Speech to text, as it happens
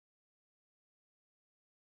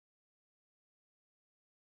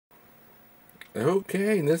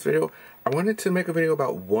Okay, in this video, I wanted to make a video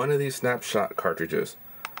about one of these Snapshot cartridges.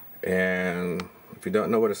 And if you don't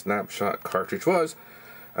know what a Snapshot cartridge was,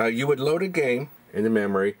 you would load a game into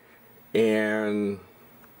memory, and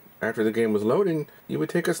after the game was loading, you would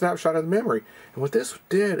take a snapshot of the memory. And what this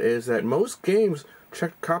did is that most games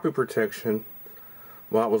checked copy protection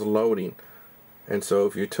while it was loading. And so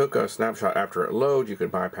if you took a snapshot after it loads, you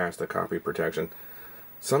could bypass the copy protection.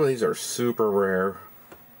 Some of these are super rare,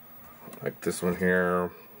 like this one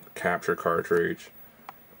here, Capture Cartridge,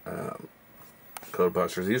 Code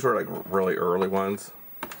Busters. These were like really early ones.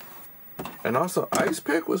 And also Ice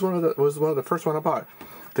Pick was one of the first one I bought.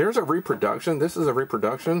 There's a reproduction. This is a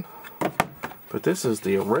reproduction, but this is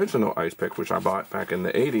the original Ice Pick, which I bought back in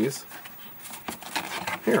the 80s.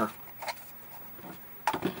 Here.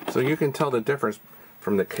 So you can tell the difference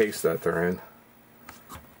from the case that they're in.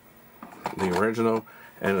 The original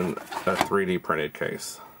and a 3D printed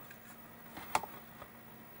case.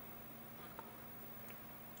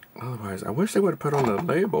 Otherwise, I wish they would have put on the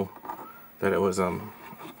label that it was a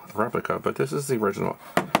replica, but this is the original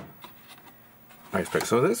Ice Pick.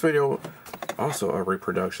 So this video, also a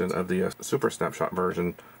reproduction of the Super Snapshot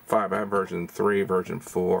version 5. I have version 3, version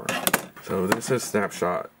 4. So this is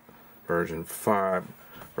Snapshot version 5,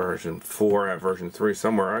 version 4, I have version 3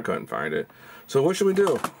 somewhere. I couldn't find it. So what should we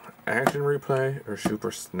do? Action Replay or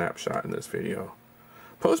Super Snapshot in this video?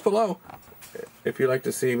 Post below if you'd like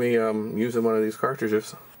to see me using one of these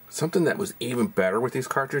cartridges. Something that was even better with these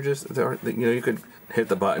cartridges, you could hit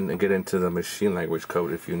the button and get into the machine language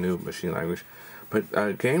code if you knew machine language.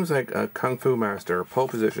 But games like Kung Fu Master, Pole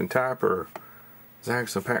Position, Tapper,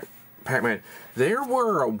 Zaxxon, Pac-Man, they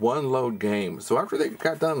were a one-load game. So after they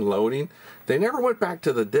got done loading, they never went back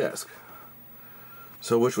to the disc.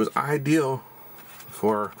 So which was ideal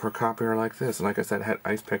for a copier like this. And like I said, I had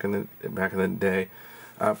Ice Pick back in the day.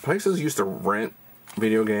 Places used to rent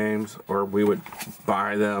video games, or we would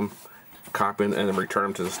buy them, copy them, and then return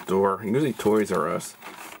them to the store. Usually Toys R Us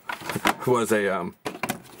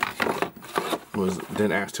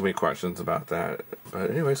didn't ask too many questions about that. But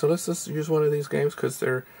anyway, so let's just use one of these games because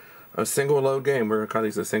they're a single load game. We're gonna call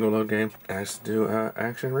these a single load game. Let's do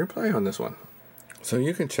Action Replay on this one. So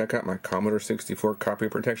you can check out my Commodore 64 copy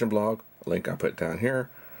protection blog. Link I put down here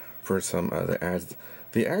for some of the ads.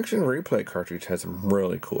 The Action Replay cartridge has some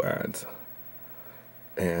really cool ads.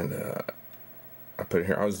 And I put it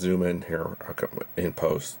here. I'll zoom in here. I'll come in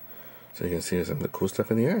post so you can see some of the cool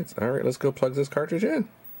stuff in the ads. Alright, let's go plug this cartridge in.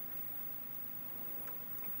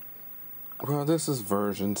 Well, this is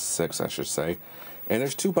version 6, I should say. And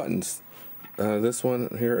there's two buttons. This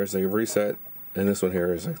one here is a reset, and this one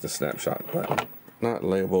here is like the snapshot button. Not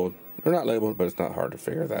labeled. They're not labeled, but it's not hard to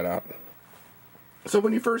figure that out. So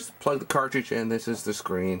when you first plug the cartridge in, this is the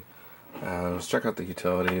screen. Let's check out the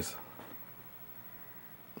utilities.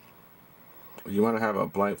 You want to have a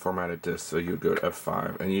blank formatted disk, so you'd go to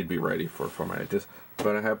F5 and you'd be ready for a formatted disk.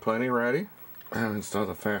 But I have plenty ready. I'll install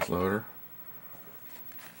the fast loader.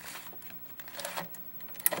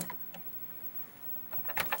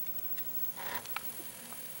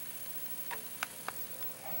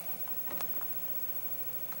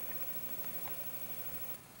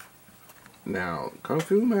 Now, Kung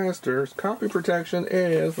Fu Master's copy protection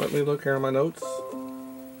is, let me look here on my notes.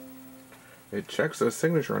 It checks a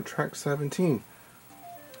signature on track 17.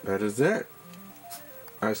 That is it.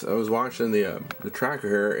 I was watching the tracker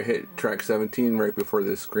here. It hit track 17 right before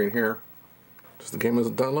this screen here. Just the game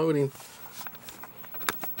was done loading.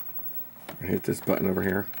 I hit this button over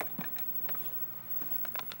here.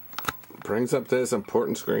 Brings up this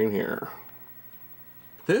important screen here.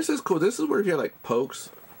 This is cool. This is where you get like pokes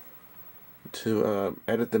to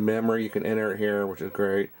edit the memory. You can enter it here, which is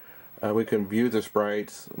great. We can view the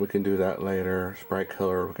sprites. We can do that later. Sprite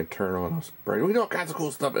killer. We can turn on a sprite. We can do all kinds of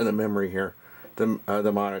cool stuff in the memory here,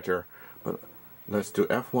 the monitor. But let's do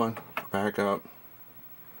F1. Back up.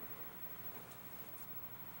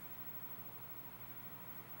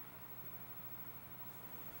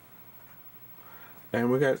 And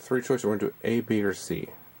we got three choices. We're going to do A, B, or C.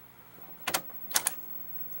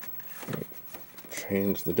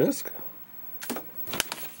 Change the disk.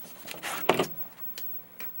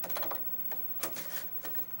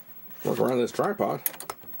 Look around this tripod.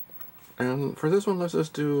 And for this one, let's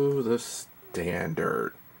just do the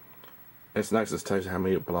standard. It's nice to tell you how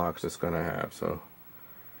many blocks it's going to have. So,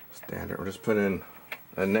 standard. We'll just put in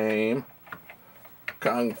a name,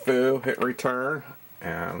 Kung Fu, hit return,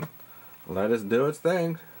 and let us do its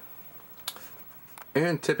thing.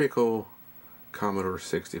 In typical Commodore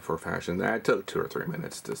 64 fashion, that took 2 or 3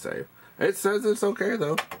 minutes to save. It says it's okay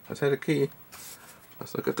though. Let's hit a key.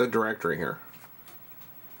 Let's look at the directory here.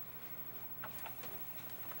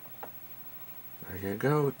 There you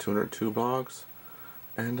go, 202 blocks.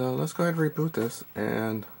 And let's go ahead and reboot this,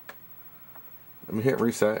 and let me hit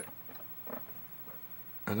reset.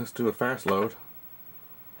 And let's do a fast load.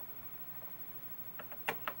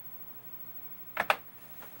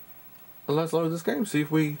 And let's load this game, see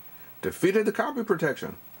if we defeated the copy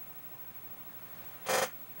protection.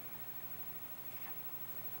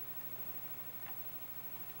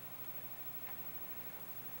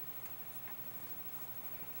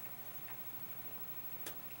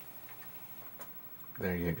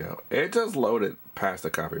 There you go. It just loaded past the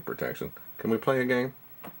copy protection. Can we play a game?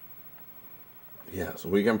 Yes,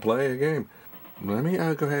 we can play a game. Let me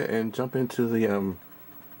go ahead and jump into the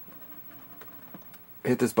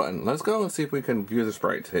hit this button. Let's go and see if we can view the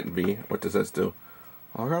sprites. Hit V. What does this do?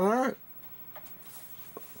 Look at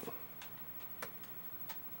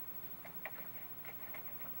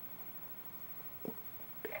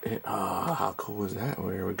that. Oh, how cool is that?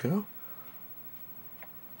 There we go.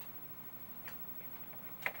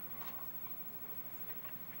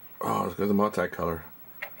 Oh, it's got the multicolor.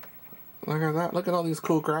 Look at that. Look at all these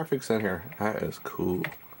cool graphics in here. That is cool.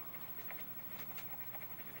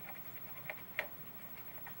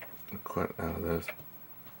 Quit out of this.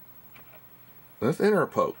 Let's enter a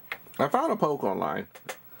poke. I found a poke online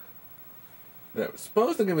that was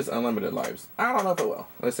supposed to give us unlimited lives. I don't know if it will.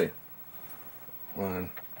 Let's see. 1,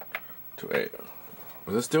 2, 8.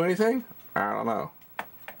 Will this do anything? I don't know.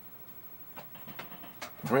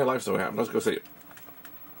 How many lives do we have? Let's go see it.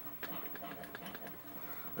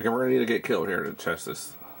 Okay, we're gonna need to get killed here to test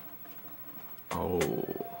this.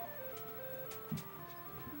 Oh.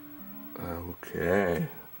 Okay.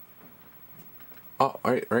 Oh,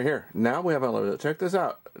 right here. Now we have unlimited. Check this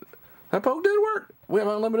out. That poke did work. We have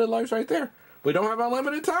unlimited lives right there. We don't have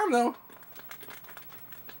unlimited time though.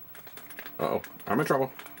 Uh-oh, I'm in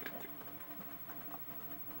trouble.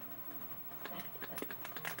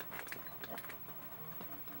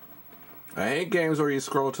 I hate games where you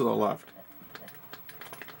scroll to the left.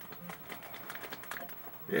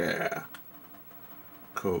 Yeah.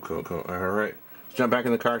 Cool, cool, cool. Alright. Let's jump back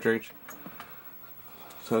in the cartridge.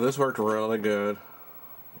 So this worked really good.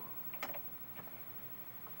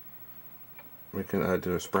 We can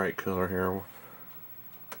do a sprite killer here.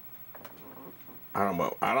 I don't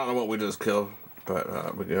know what we just killed,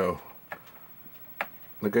 but we go.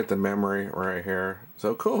 Look at the memory right here.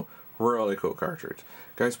 So cool. Really cool cartridge.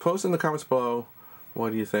 Guys, post in the comments below.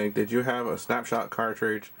 What do you think? Did you have a Snapshot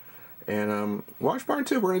cartridge? And watch part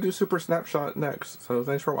 2. We're going to do Super Snapshot next. So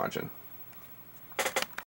thanks for watching.